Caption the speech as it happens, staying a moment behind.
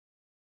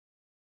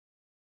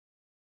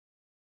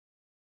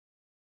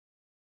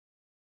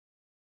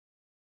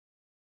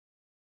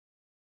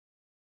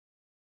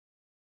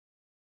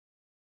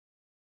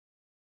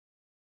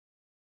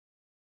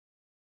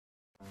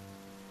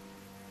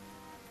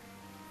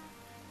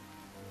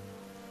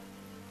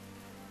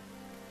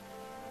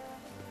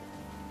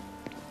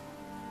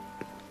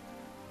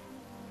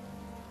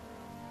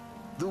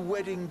The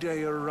wedding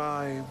day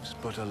arrives,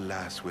 but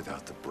alas,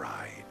 without the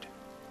bride.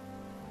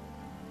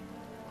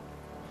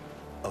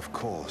 Of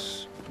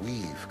course,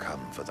 we've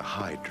come for the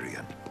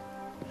Hydrian,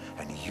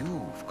 and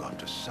you've gone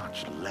to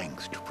such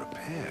lengths to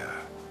prepare.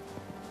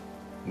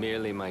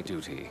 Merely my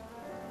duty.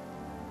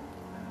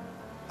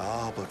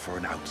 Ah, but for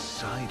an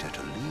outsider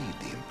to lead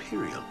the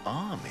Imperial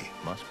army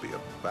must be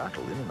a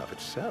battle in and of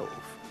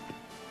itself.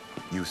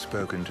 You've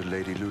spoken to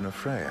Lady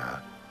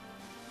Lunafreya?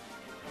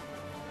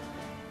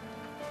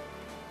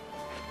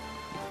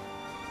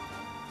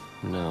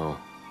 No.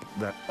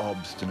 That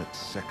obstinate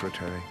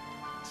secretary,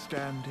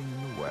 standing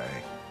in the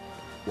way,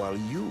 while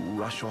you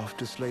rush off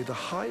to slay the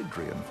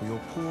Hydrian for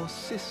your poor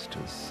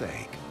sister's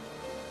sake.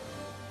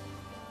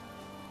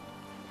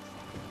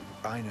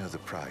 I know the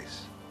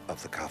price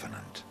of the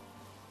Covenant.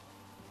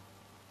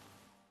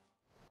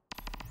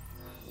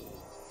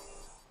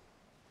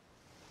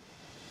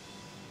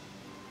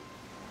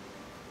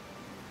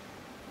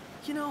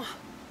 You know,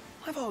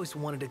 I've always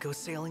wanted to go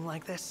sailing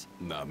like this.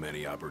 Not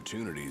many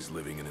opportunities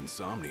living in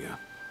Insomnia.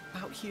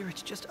 Out here,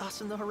 it's just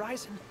us and the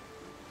horizon.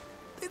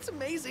 It's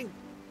amazing.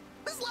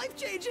 It's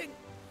life-changing.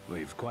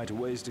 We've quite a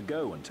ways to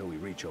go until we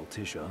reach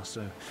Altissia,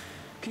 so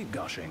keep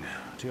gushing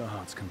to your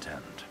heart's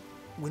content.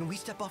 When we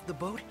step off the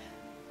boat,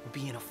 we'll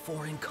be in a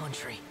foreign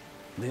country.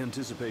 The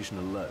anticipation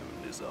alone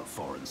is a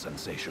foreign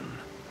sensation.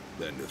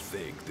 Then to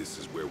think this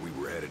is where we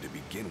were headed to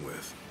begin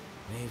with.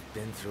 We've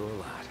been through a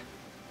lot.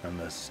 And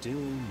there's still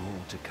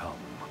more to come.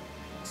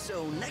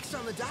 So next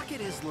on the docket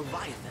is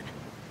Leviathan.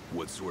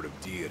 What sort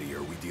of deity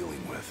are we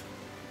dealing with?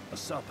 A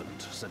serpent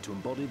said to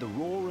embody the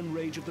roar and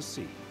rage of the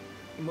sea.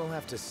 We'll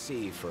have to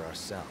see for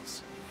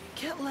ourselves.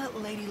 Can't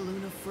let Lady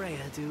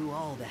Lunafreya do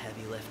all the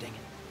heavy lifting.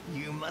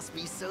 You must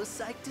be so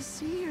psyched to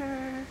see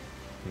her.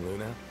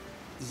 Luna?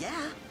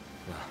 Yeah.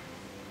 Well,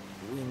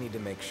 we need to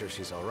make sure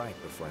she's all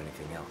right before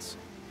anything else.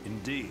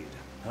 Indeed,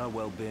 her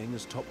well-being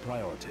is top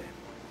priority.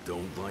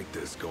 Don't like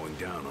this going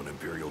down on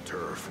Imperial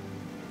turf.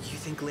 You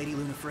think Lady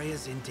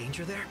Lunafreya's in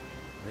danger there?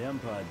 The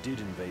Empire did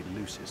invade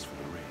Lucis for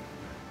the ring.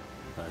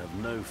 I have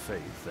no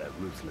faith their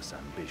ruthless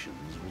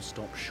ambitions will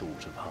stop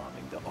short of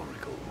harming the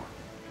Oracle.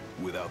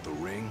 Without the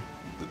ring,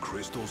 the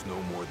crystal's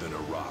no more than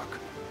a rock.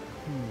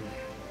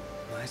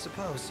 I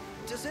suppose.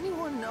 Does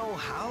anyone know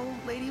how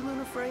Lady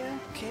Lunafreya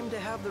came to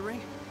have the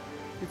ring?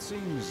 It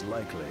seems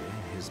likely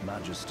His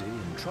Majesty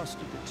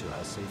entrusted it to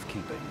her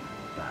safekeeping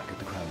back at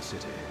the Crown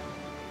City.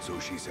 So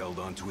she's held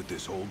onto it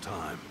this whole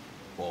time,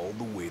 all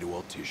the way to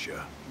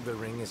Altissia. The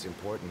ring is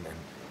important, and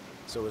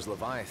so is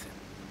Leviathan.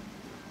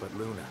 But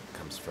Luna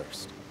comes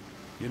first.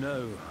 You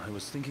know, I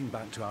was thinking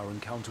back to our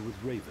encounter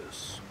with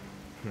Ravus.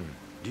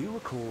 Do you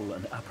recall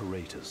an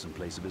apparatus in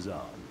place of his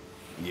arm?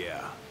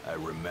 Yeah, I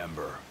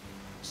remember.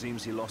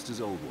 Seems he lost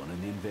his old one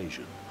in the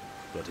invasion,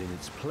 but in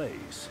its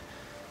place,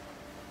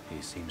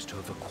 he seems to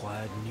have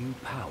acquired new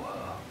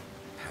power.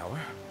 Power?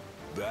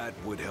 That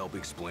would help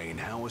explain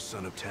how a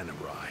son of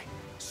Tenebrae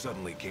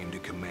suddenly came to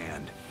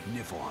command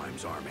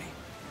Niflheim's army.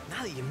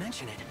 Now that you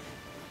mention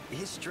it,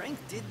 his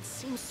strength did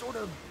seem sort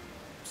of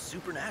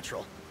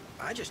supernatural.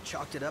 I just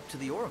chalked it up to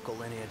the Oracle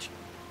lineage.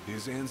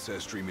 His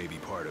ancestry may be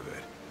part of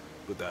it,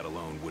 but that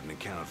alone wouldn't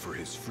account for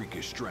his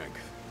freakish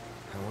strength.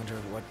 I wonder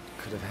what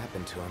could have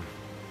happened to him.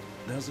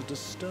 There's a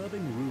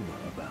disturbing rumor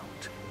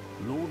about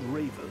Lord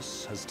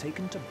Ravus has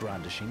taken to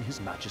brandishing His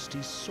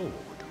Majesty's sword.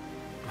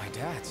 My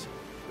dad's.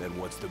 Then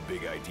what's the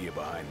big idea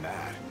behind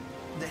that?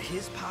 That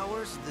his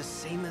power's the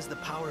same as the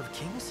power of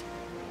kings?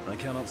 I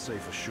cannot say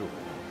for sure,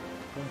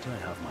 but I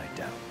have my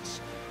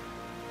doubts.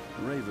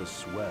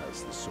 Ravus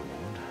wears the sword,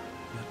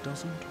 yet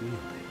doesn't wield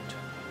it.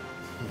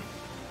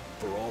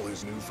 For all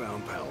his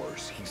newfound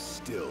powers, he's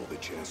still the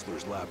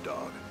Chancellor's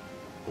lapdog,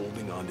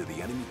 holding on to the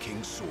enemy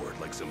king's sword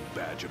like some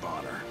badge of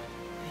honor.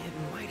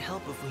 It might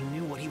help if we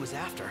knew what he was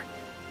after.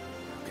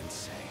 Who can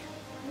say?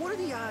 What are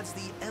the odds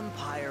the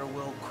Empire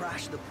will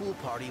crash the pool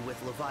party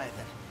with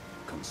Leviathan?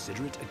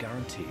 Consider it a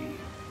guarantee.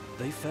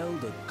 They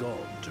felled a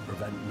god to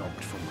prevent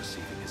Noct from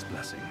receiving his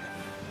blessing.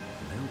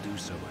 And they'll do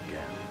so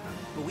again.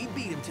 But we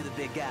beat him to the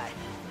big guy.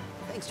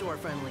 Thanks to our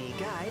friendly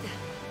guide.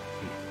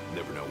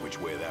 Never know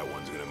which way that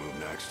one's gonna move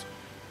next.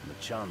 The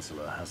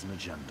Chancellor has an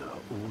agenda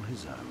all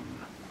his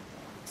own.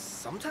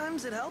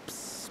 Sometimes it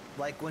helps.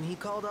 Like when he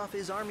called off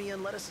his army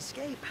and let us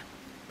escape.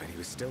 But he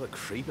was still a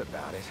creep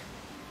about it.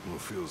 Well,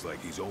 it feels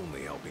like he's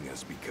only helping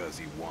us because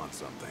he wants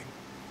something.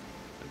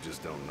 I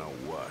just don't know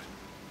what.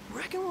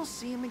 Reckon we'll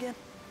see him again?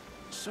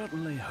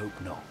 Certainly hope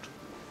not.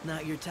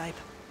 Not your type?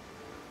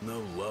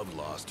 No love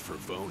lost for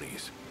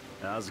Vonies.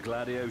 As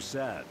Gladio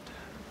said,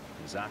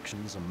 his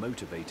actions are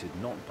motivated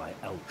not by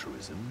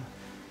altruism,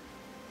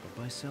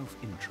 but by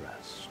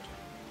self-interest.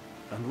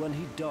 And when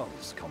he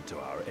does come to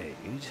our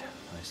aid,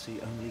 I see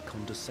only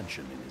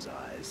condescension in his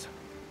eyes.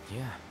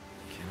 Yeah,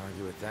 can't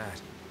argue with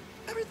that.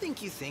 Ever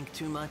think you think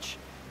too much?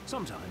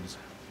 Sometimes,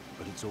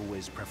 but it's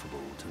always preferable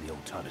to the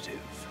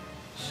alternative.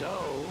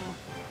 So,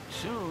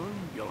 soon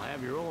you'll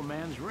have your old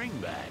man's ring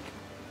back.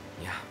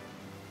 Yeah,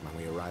 when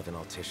we arrive in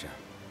Altissia.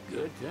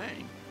 Good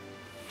thing.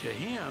 To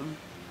him,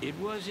 it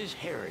was his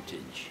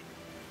heritage.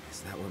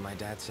 Is that what my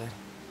dad said?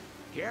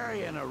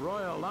 Carrying a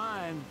royal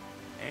line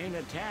ain't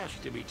a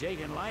task to be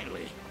taken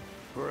lightly.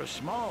 For a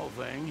small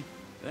thing,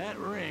 that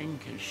ring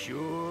can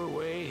sure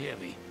weigh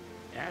heavy.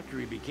 After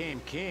he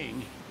became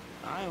king,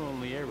 I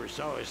only ever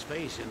saw his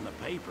face in the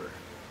paper.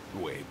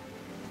 Wait,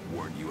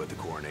 weren't you at the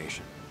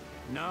coronation?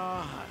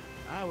 No,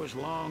 I was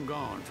long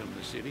gone from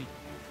the city.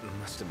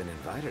 Must have been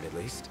invited at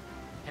least.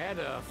 Had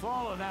a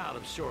falling out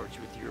of sorts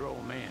with your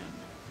old man.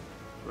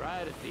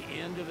 Right at the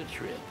end of the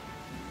trip.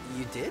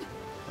 You did?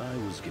 I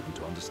was given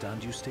to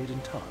understand you stayed in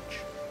touch.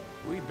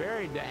 We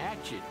buried the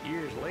hatchet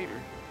years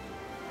later,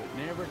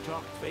 but never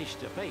talked face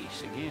to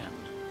face again.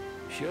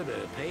 Should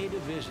have paid a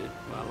visit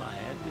while I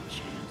had the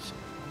chance.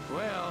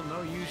 Well,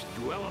 no use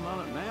dwelling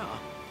on it now.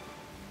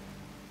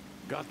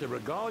 Got the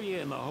regalia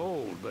in the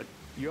hold, but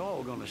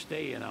y'all gonna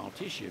stay in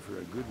Altissia for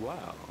a good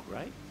while,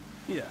 right?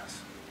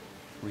 Yes,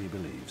 we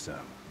believe so.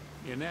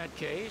 In that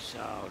case,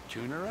 I'll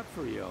tune her up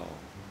for y'all.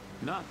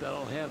 Not that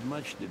I'll have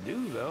much to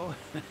do, though.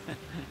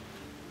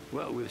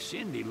 Well, with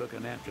Cindy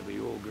looking after the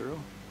old girl.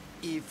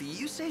 If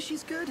you say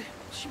she's good,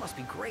 she must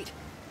be great.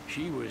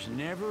 She was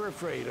never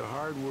afraid of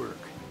hard work.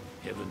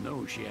 Heaven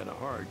knows she had a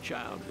hard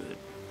childhood.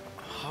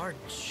 Hard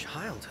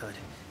childhood.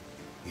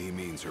 He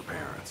means her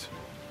parents.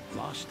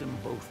 Lost them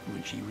both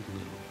when she was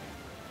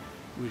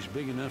little. Was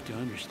big enough to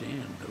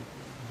understand,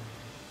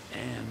 though.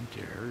 And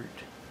to hurt.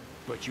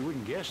 But you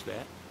wouldn't guess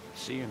that,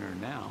 seeing her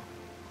now.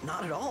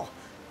 Not at all.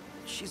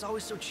 She's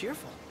always so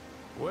cheerful.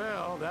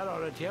 Well, that ought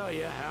to tell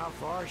you how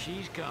far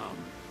she's come.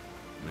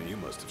 Now, you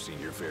must have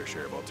seen your fair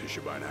share of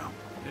Altissia by now.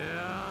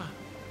 Yeah,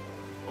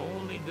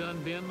 only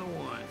done been the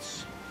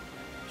once.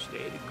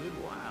 Stayed a good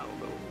while,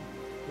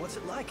 though. What's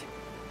it like?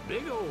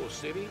 Big old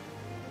city.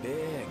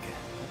 Big.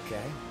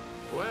 Okay.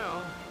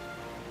 Well,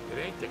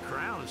 it ain't the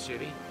crown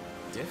city.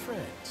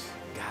 Different.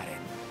 Got it.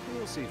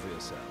 You'll see for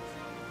yourself.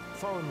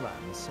 Foreign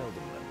lands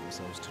seldom lend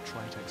themselves to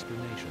trite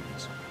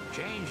explanations.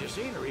 Change of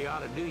scenery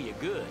ought to do you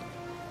good.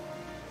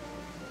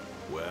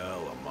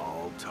 Well, I'm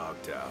all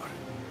talked out.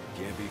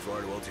 Can't be far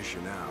to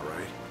Altissia now,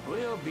 right?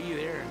 We'll be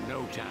there in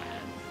no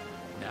time.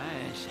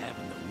 Nice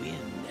having the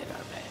wind at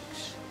our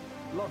backs.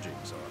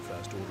 Lodgings are our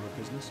first order of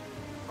business.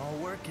 All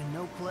work and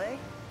no play?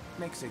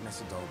 Makes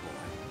Ignis a dull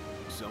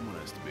boy. Someone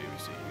has to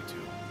babysit you,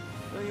 too.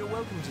 Well, you're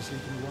welcome to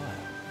sleep in the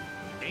wire.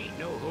 Ain't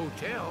no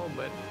hotel,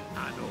 but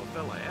I know a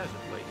fella has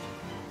a place.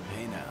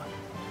 Hey now.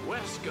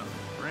 Wescombe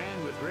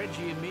ran with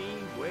Reggie and me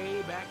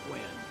way back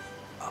when.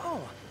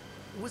 Oh,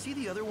 was he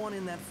the other one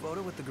in that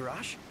photo with the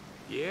garage?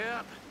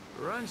 Yep,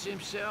 runs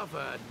himself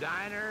a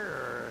diner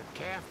or a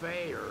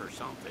cafe or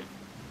something.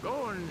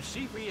 Go and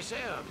see for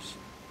yourselves.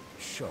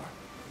 Sure.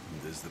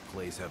 Does the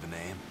place have a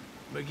name?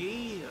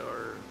 McGee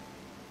or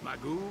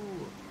Magoo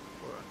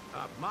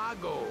or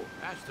Mago,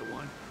 that's the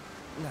one.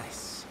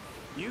 Nice.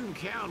 You can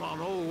count on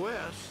Old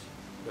West.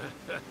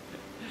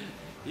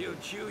 He'll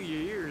chew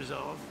your ears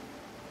off.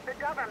 The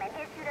government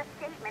issued a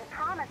statement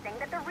promising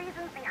that the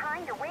reasons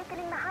behind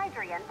awakening the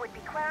Hydrian would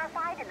be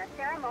clarified in the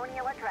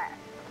ceremonial address.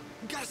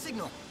 Got a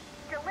signal.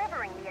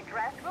 Delivering the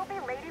address will be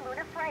Lady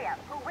Luna Freya,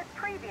 who was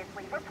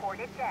previously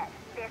reported dead.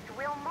 This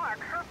will mark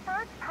her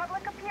first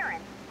public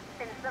appearance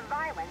since the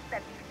violence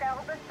that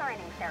befell the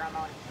signing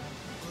ceremony.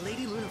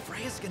 Lady Luna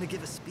Freya's gonna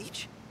give a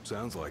speech?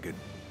 Sounds like it.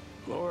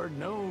 Lord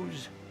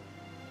knows.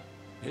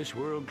 This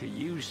world could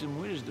use some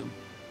wisdom.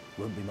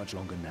 Won't be much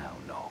longer now,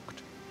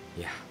 Noct.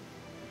 Yeah.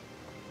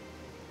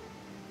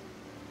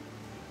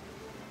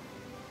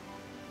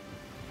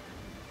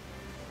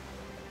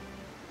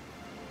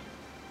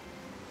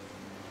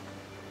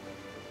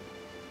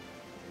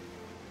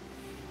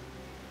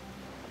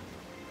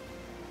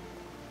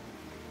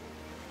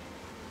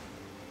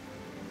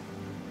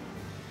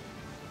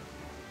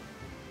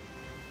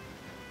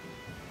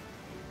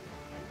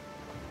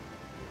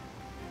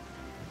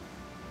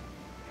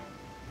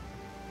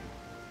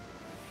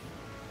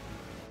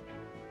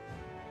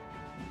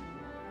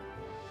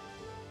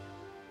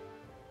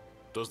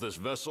 Does this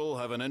vessel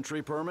have an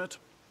entry permit?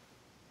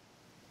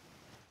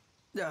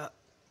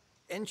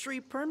 Entry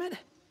permit?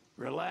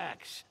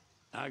 Relax.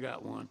 I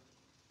got one.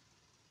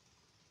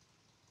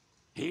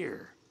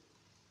 Here.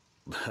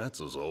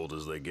 That's as old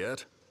as they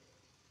get.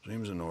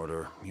 Seems in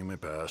order. You may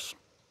pass.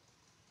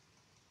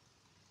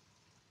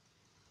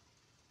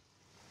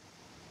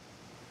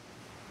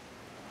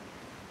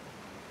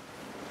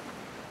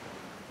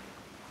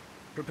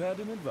 Prepared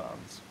in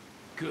advance.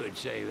 Could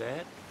say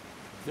that.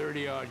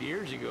 30-odd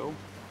years ago.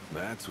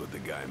 That's what the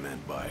guy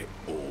meant by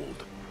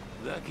old.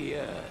 Lucky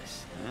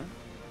us, huh?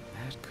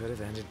 That could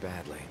have ended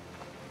badly.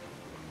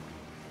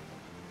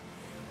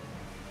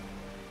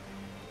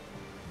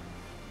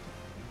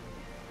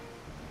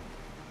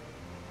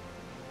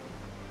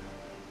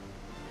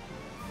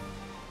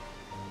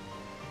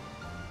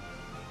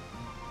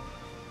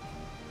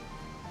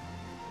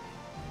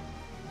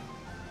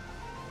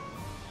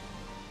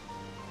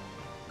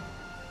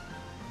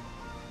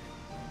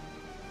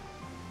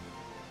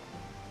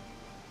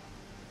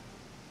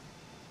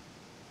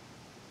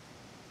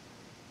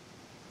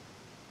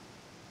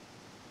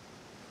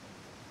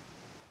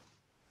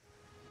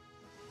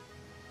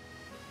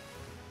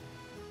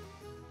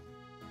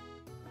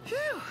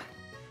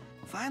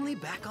 Finally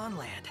back on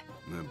land.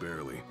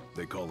 Barely.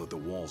 They call it the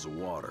Walls of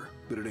Water,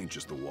 but it ain't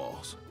just the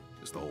walls.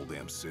 It's the whole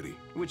damn city.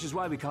 Which is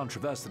why we can't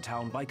traverse the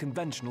town by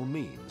conventional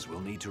means.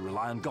 We'll need to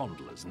rely on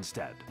gondolas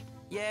instead.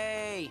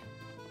 Yay!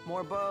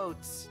 More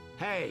boats.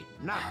 Hey,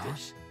 not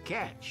this.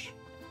 Catch.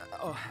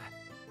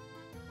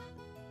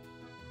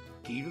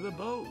 Key to the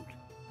boat.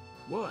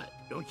 What?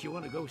 Don't you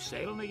want to go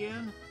sailing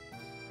again?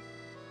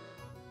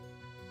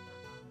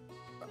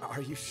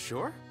 Are you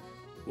sure?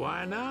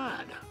 Why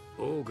not?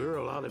 Old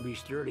girl ought to be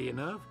sturdy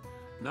enough.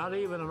 Not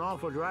even an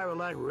awful driver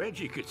like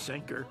Reggie could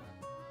sink her.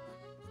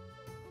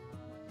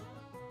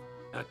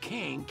 A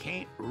king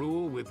can't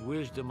rule with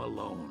wisdom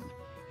alone.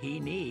 He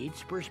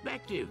needs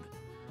perspective.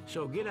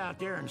 So get out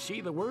there and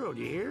see the world,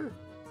 you hear?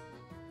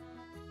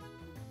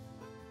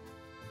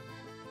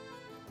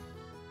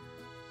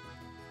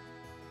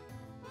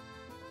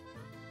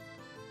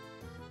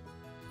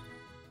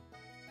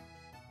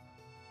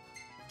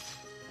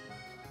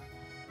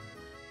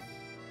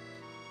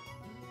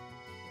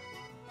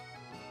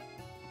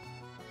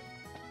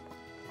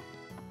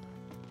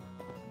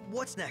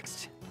 What's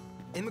next?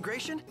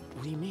 Immigration?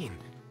 What do you mean?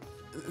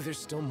 There's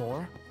still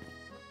more?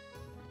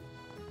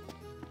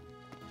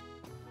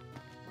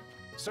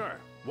 Sir,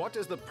 what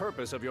is the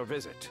purpose of your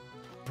visit?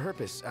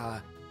 Purpose,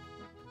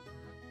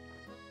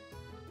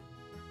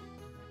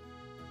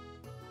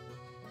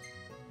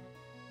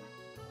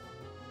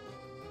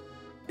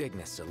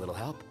 Ignis, a little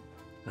help?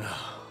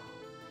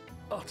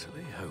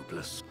 Utterly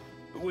hopeless.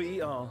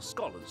 We are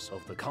scholars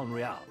of the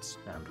culinary arts,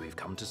 and we've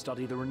come to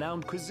study the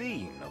renowned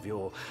cuisine of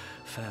your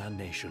fair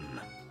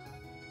nation.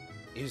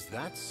 Is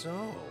that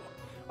so?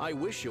 I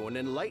wish you an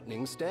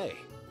enlightening stay.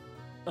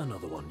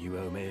 Another one you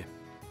owe me.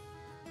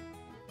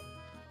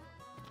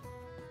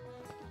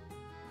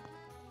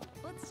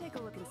 Let's take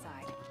a look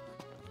inside.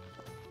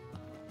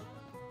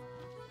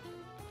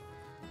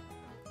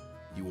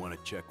 You want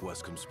to check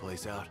Wescom's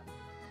place out?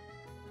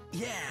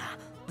 Yeah,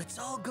 let's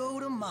all go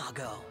to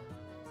Mago.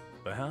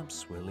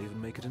 Perhaps we'll even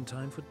make it in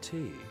time for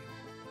tea.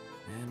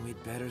 And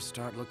we'd better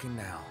start looking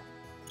now.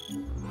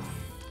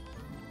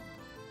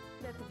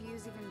 Bet the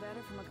view's even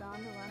better from a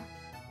gondola.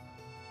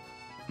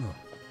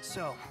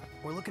 So,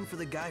 we're looking for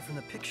the guy from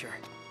the picture.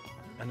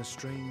 An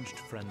estranged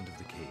friend of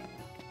the king.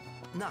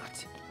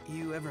 Noct,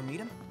 you ever meet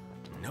him?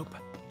 Nope.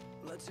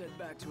 Let's head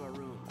back to our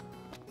room.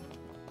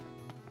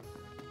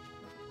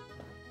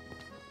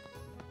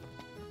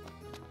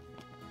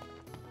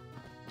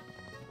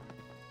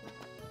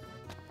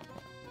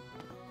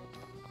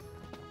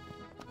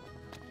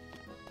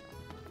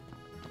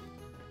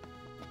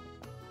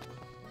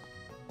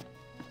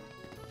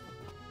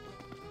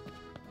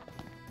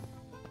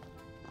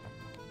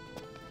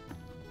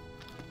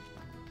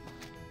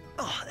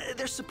 Oh,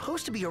 there's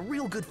supposed to be a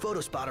real good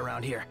photo spot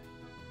around here.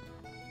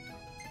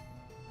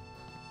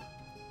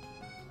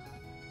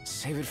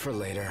 Save it for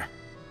later.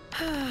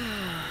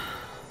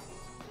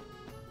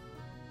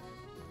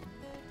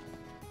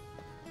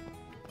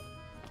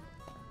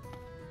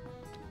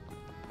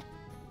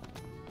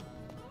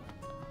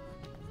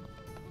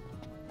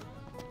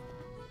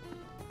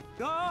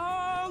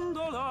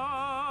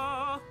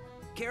 Gondola!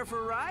 Care for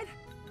a ride?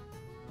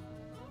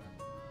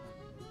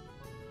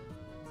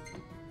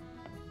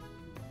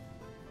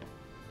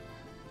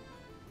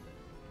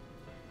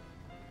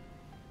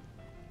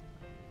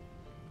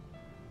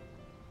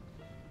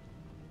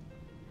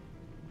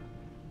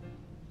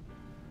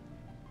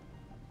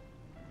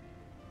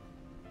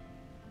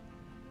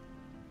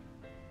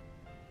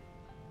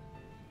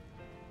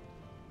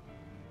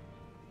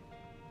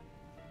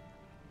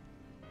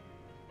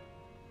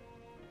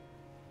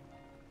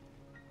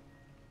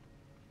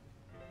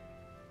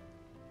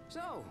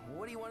 So,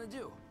 what do you want to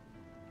do?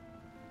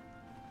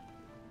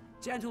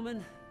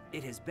 Gentlemen,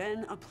 it has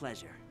been a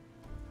pleasure.